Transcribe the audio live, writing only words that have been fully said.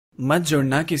मत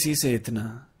जुड़ना किसी से इतना,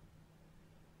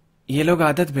 ये लोग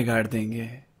आदत बिगाड़ देंगे।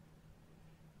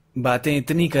 बातें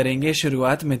इतनी करेंगे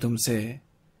शुरुआत में तुमसे,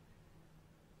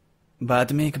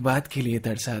 बाद में एक बात के लिए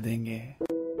तरसा देंगे।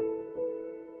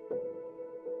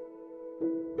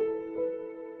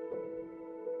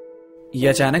 ये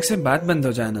अचानक से बात बंद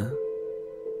हो जाना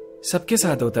सबके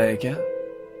साथ होता है क्या,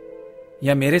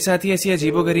 या मेरे साथ ही ऐसी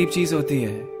अजीबोगरीब चीज होती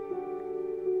है?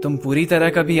 तुम पूरी तरह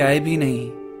कभी आए भी नहीं,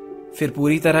 फिर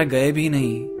पूरी तरह गए भी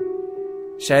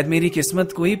नहीं। शायद मेरी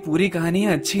किस्मत को ही पूरी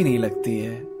कहानियां अच्छी नहीं लगती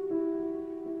है।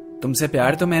 तुमसे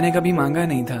प्यार तो मैंने कभी मांगा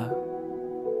नहीं था।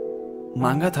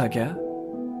 मांगा था क्या?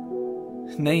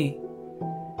 नहीं,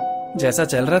 जैसा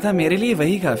चल रहा था मेरे लिए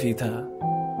वही काफी था।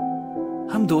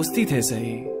 हम दोस्ती थे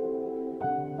सही,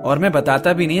 और मैं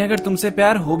बताता भी नहीं अगर तुमसे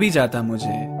प्यार हो भी जाता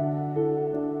मुझे,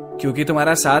 क्योंकि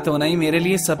तुम्हारा साथ होना ही मेरे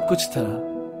लिए सब कुछ था।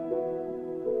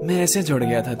 मैं ऐसे जुड़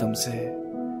गया था तुमसे,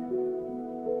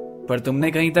 पर तुमने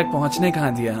कहीं तक पहुंचने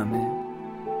कहां दिया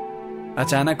हमें।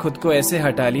 अचानक खुद को ऐसे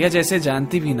हटा लिया जैसे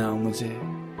जानती भी ना हो मुझे।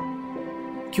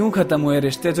 क्यों खत्म हुए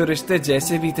रिश्ते, जो रिश्ते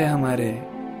जैसे भी थे हमारे।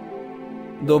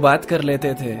 दो बात कर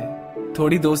लेते थे,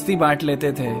 थोड़ी दोस्ती बांट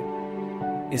लेते थे,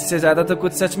 इससे ज्यादा तो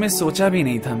कुछ सच में सोचा भी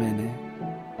नहीं था मैंने।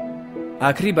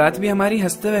 आखिरी बात भी हमारी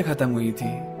हंसते हुए खत्म हुई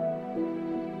थी,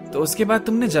 तो उसके बाद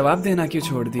तुमने जवाब देना क्यों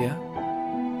छोड़ दिया?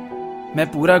 मैं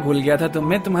पूरा घुल गया था तुम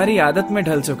में, तुम्हारी आदत में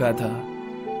ढल चुका था।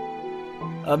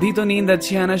 अभी तो नींद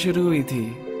अच्छी आना शुरू हुई थी,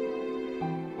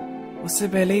 उससे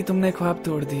पहले ही तुमने ख्वाब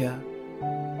तोड़ दिया।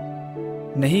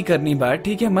 नहीं करनी बात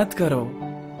ठीक है, मत करो,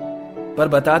 पर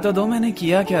बता तो दो मैंने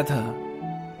किया क्या था।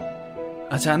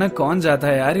 अचानक कौन जाता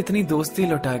है यार इतनी दोस्ती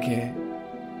लुटा के।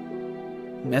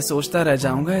 मैं सोचता रह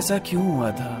जाऊंगा ऐसा क्यों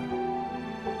हुआ था।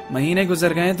 महीने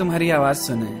गुजर गए तुम्हारी आवाज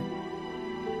सुने,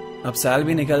 अब साल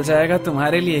भी निकल जाएगा,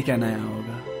 तुम्हारे लिए क्या नया होगा।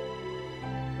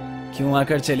 क्यों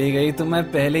आकर चली गई तुम, मैं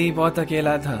पहले ही बहुत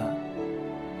अकेला था,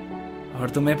 और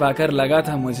तुम्हें पाकर लगा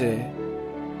था मुझे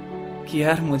कि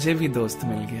यार मुझे भी दोस्त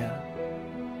मिल गया।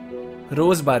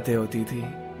 रोज बातें होती थी,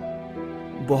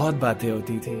 बहुत बातें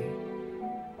होती थी,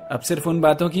 अब सिर्फ उन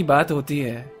बातों की बात होती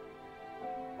है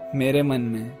मेरे मन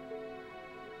में।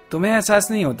 तुम्हें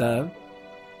एहसास नहीं होता अब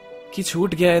कि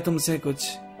छूट गया है तुमसे कुछ,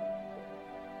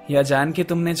 या जान के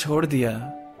तुमने छोड़ दिया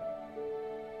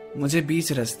मुझे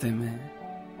बीच रास्ते में।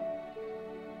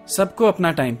 सबको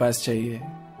अपना टाइम पास चाहिए,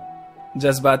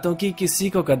 जज्बातों की किसी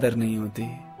को कदर नहीं होती।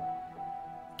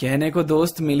 कहने को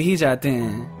दोस्त मिल ही जाते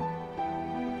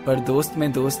हैं, पर दोस्त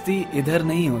में दोस्ती इधर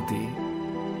नहीं होती।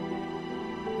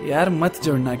 यार मत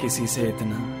जुड़ना किसी से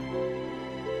इतना,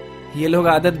 ये लोग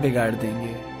आदत बिगाड़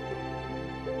देंगे।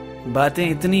 बातें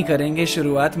इतनी करेंगे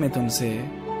शुरुआत में तुमसे,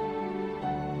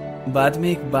 बाद में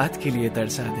एक बात के लिए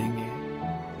तरसा देंगे,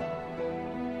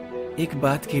 एक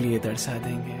बात के लिए तरसा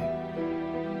देंगे।